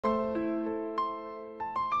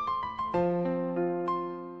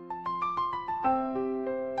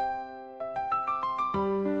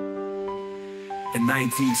In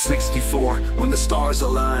 1964, when the stars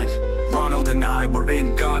aligned, Ronald and I were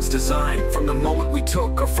in God's design. From the moment we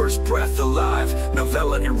took our first breath alive,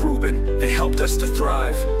 Novella and Ruben, they helped us to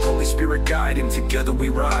thrive. Holy Spirit guiding, together we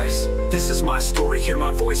rise. This is my story, hear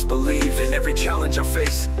my voice, believe. In every challenge I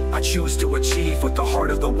face, I choose to achieve. With the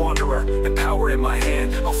heart of the wanderer and power in my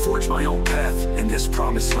hand, I'll forge my own path in this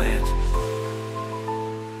promised land.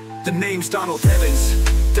 The name's Donald Evans,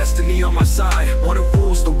 destiny on my side. One who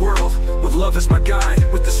rules the world, with love as my guide.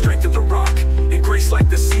 With the strength of the rock, and grace like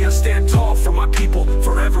the sea, I stand tall for my people,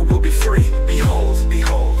 forever we'll be free. Behold,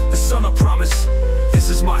 behold, the son of promise.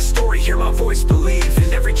 This is my story, hear my voice, believe.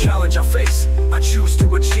 In every challenge I face, I choose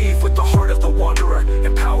to achieve. With the heart of the wanderer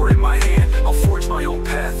and power in my hand, I'll forge my own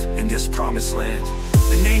path in this promised land.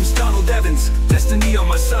 The name's Donald Evans, destiny on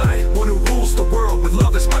my side. One who rules the world, with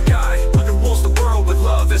love as my guide. One who rules the world, with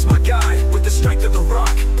love as my guide. With the strength of the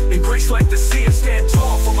rock, and grace like the sea, I stand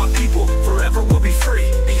tall for my people, forever we'll be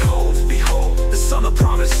free. Behold, behold, the son of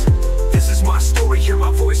promise. This is my story, hear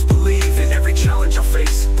my voice, believe. In every challenge I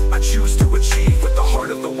face, I choose to achieve. With the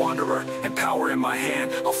heart of the wanderer and power in my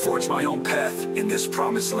hand, I'll forge my own path in this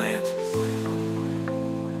promised land.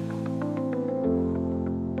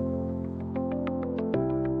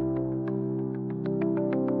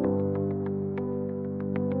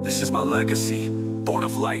 This is my legacy, born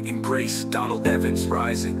of light and grace. Donald Evans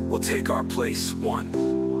rising, will take our place. One.